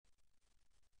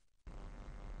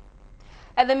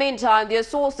In the meantime, the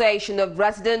Association of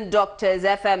Resident Doctors,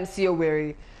 FMC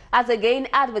Owerri, has again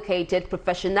advocated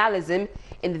professionalism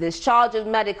in the discharge of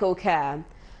medical care.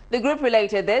 The group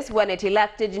related this when it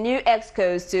elected new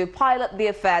excos to pilot the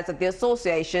affairs of the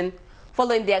association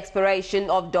following the expiration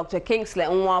of Dr. Kingsley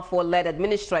Nwafor-led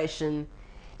administration.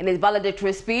 In his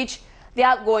valedictory speech, the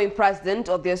outgoing president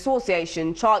of the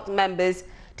association charged members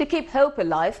to keep hope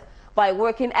alive by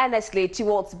working earnestly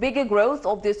towards bigger growth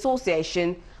of the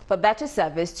association for better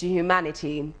service to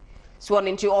humanity. Sworn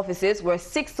into offices were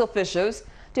 6 officials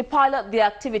to pilot the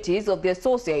activities of the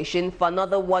association for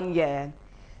another 1 year.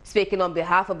 Speaking on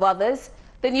behalf of others,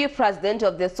 the new president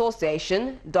of the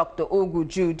association, Dr. Ogu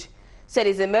Jude, said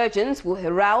his emergence will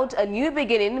herald a new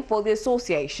beginning for the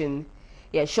association.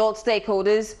 He assured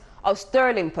stakeholders of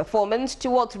sterling performance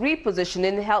towards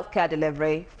repositioning healthcare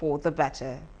delivery for the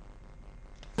better.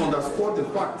 Underscore the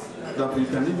fact that we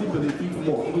can even benefit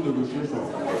more through negotiation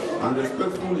and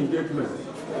respectful engagement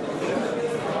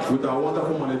with our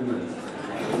wonderful management.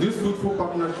 This fruitful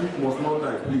partnership must not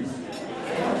die, please.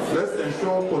 Let's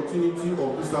ensure continuity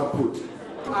of this approach.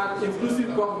 An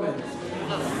inclusive government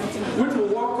which will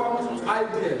welcome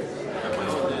ideas,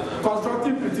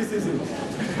 constructive criticism,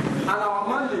 and our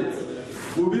mandate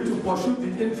will be to pursue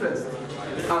the interest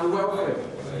and welfare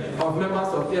of members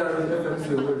of FMC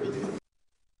Owerri.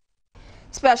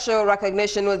 Special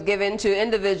recognition was given to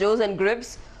individuals and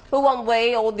groups who one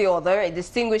way or the other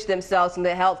distinguished themselves in the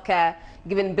healthcare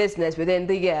given business within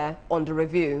the year under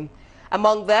review.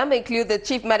 Among them include the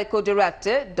Chief Medical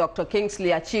Director, Dr.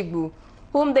 Kingsley Achigbu,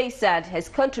 whom they said has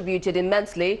contributed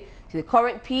immensely to the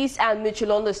current peace and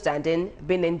mutual understanding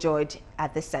being enjoyed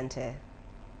at the center.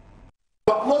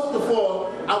 But most of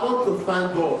all, I want to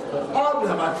thank God for all we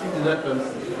have achieved in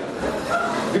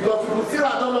FMC. Because if we still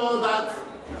have done all that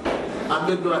and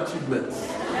made no achievements.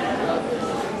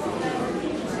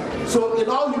 So in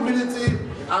all humility,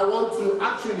 I want to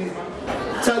actually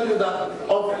tell you that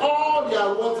of all the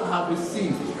awards I have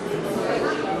received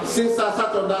since I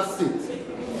sat on that seat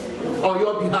on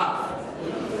your behalf,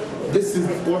 this is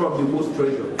one of the most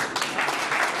treasured.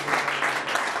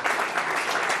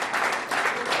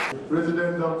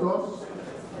 Resident doctors,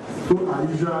 who are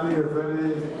usually a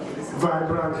very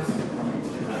vibrant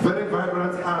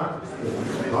arm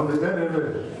on the NMA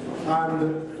and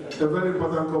a very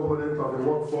important component of the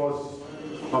workforce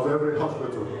of every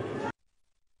hospital.